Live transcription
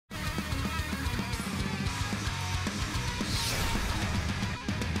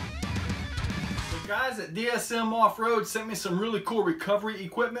Guys at DSM Off-Road sent me some really cool recovery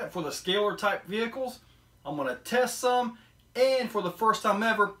equipment for the scalar type vehicles. I'm going to test some and for the first time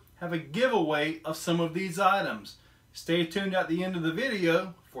ever have a giveaway of some of these items. Stay tuned at the end of the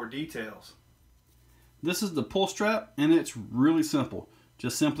video for details. This is the pull strap and it's really simple.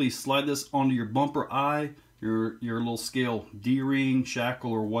 Just simply slide this onto your bumper eye, your little scale D-ring,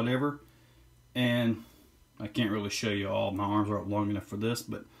 shackle or whatever. And I can't really show you all, my arms aren't long enough for this,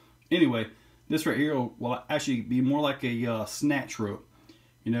 but anyway, this right here will actually be more like a snatch rope.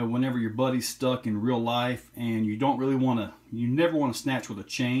 You know, whenever your buddy's stuck in real life and you don't really want to, you never want to snatch with a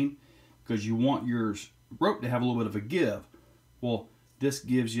chain because you want your rope to have a little bit of a give. Well, this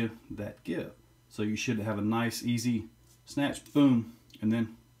gives you that give. So you should have a nice, easy snatch, boom, and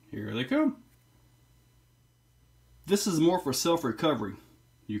then here they come. This is more for self-recovery.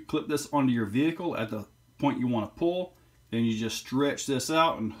 You clip this onto your vehicle at the point you want to pull. Then you just stretch this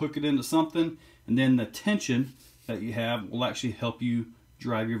out and hook it into something, and then the tension that you have will actually help you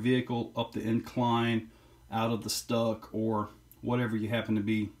drive your vehicle up the incline, out of the stuck, or whatever you happen to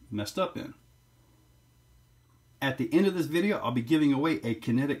be messed up in. At the end of this video, I'll be giving away a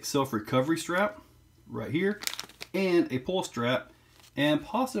Kinetic self-recovery strap right here, and a pull strap, and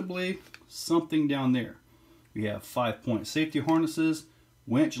possibly something down there. We have 5-point safety harnesses,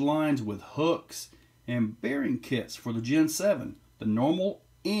 winch lines with hooks, and bearing kits for the Gen 7, the normal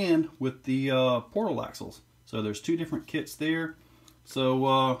and with the portal axles. So there's two different kits there.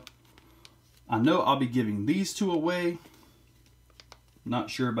 So I know I'll be giving these two away.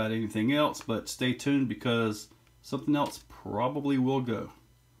 Not sure about anything else, but stay tuned because something else probably will go.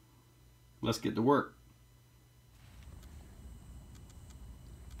 Let's get to work.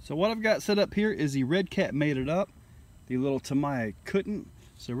 So what I've got set up here is the Red Cat made it up. The little Tamiya couldn't.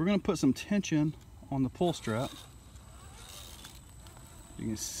 So we're going to put some tension on the pull strap. You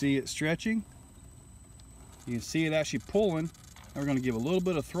can see it stretching. You can see it actually pulling. And we're going to give a little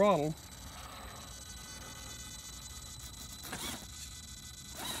bit of throttle.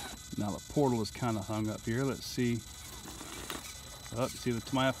 Now the portal is kind of hung up here. Let's see. Oh, you see the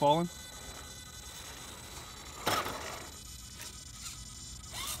Tamiya falling?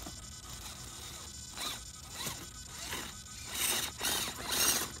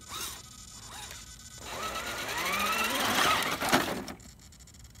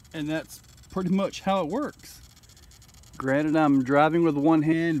 And that's pretty much how it works. Granted, I'm driving with one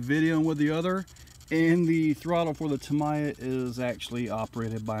hand, videoing with the other, and the throttle for the Tamiya is actually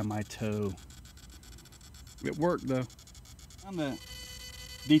operated by my toe. It worked though.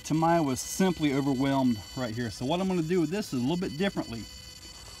 The Tamiya was simply overwhelmed right here. So what I'm going to do with this is a little bit differently.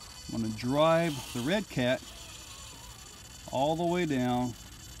 I'm going to drive the Red Cat all the way down,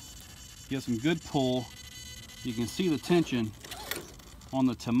 get some good pull. You can see the tension on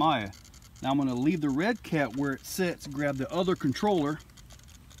the Tamiya. Now I'm going to leave the Red Cat where it sits, grab the other controller,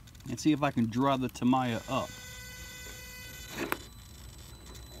 and see if I can drive the Tamiya up.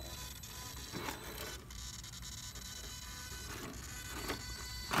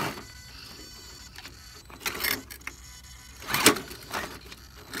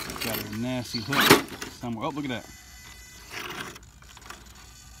 Got a nasty hook somewhere. Oh, look at that.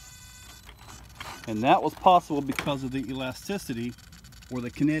 And that was possible because of the elasticity or the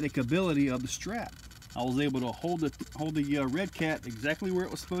kinetic ability of the strap. I was able to hold the Red Cat exactly where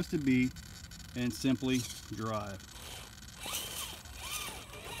it was supposed to be and simply drive.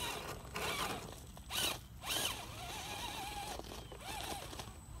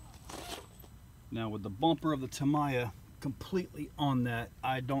 Now with the bumper of the Tamiya completely on that,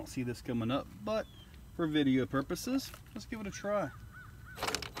 I don't see this coming up, but for video purposes, let's give it a try.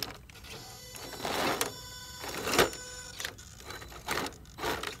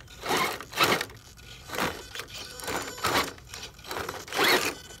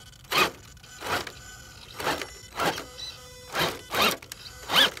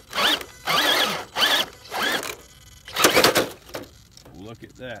 Look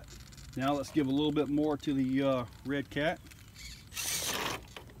at that. Now let's give a little bit more to the Red Cat.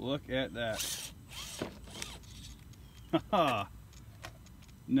 Look at that.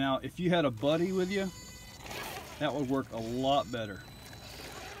 Now if you had a buddy with you, that would work a lot better.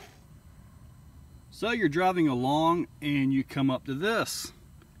 So you're driving along and you come up to this,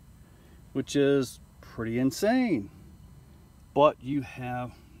 which is pretty insane. But you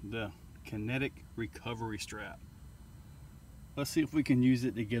have the Kinetic recovery strap. Let's see if we can use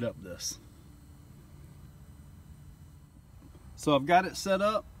it to get up this. So I've got it set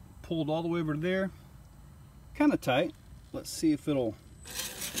up, pulled all the way over there, kind of tight. Let's see if it'll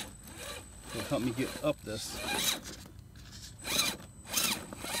help me get up this.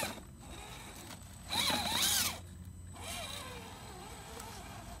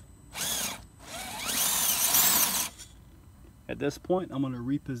 At this point, I'm going to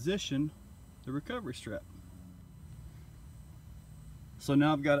reposition the recovery strap. So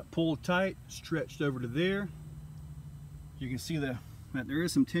now I've got it pulled tight, stretched over to there. You can see that there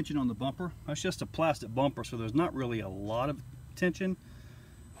is some tension on the bumper. That's just a plastic bumper, so there's not really a lot of tension,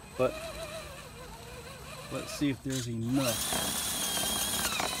 but let's see if there's enough.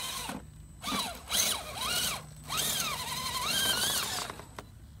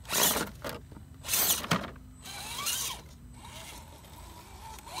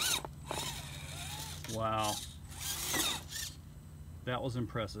 Wow, that was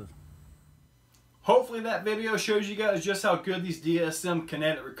impressive. Hopefully that video shows you guys just how good these DSM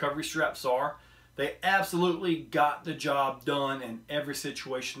Kinetic recovery straps are. They absolutely got the job done in every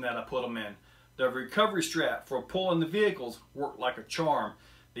situation that I put them in. The recovery strap for pulling the vehicles worked like a charm.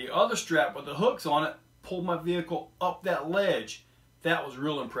 The other strap with the hooks on it pulled my vehicle up that ledge. That was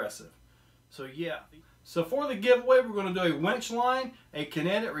real impressive. So yeah. So for the giveaway, we're going to do a winch line, a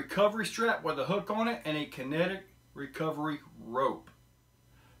Kinetic recovery strap with a hook on it, and a Kinetic recovery rope.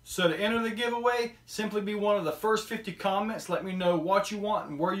 So to enter the giveaway, simply be one of the first 50 comments. Let me know what you want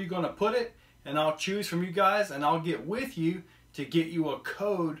and where you're going to put it, and I'll choose from you guys, and I'll get with you to get you a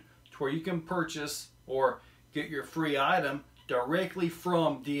code to where you can purchase or get your free item directly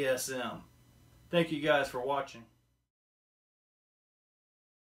from DSM. Thank you guys for watching.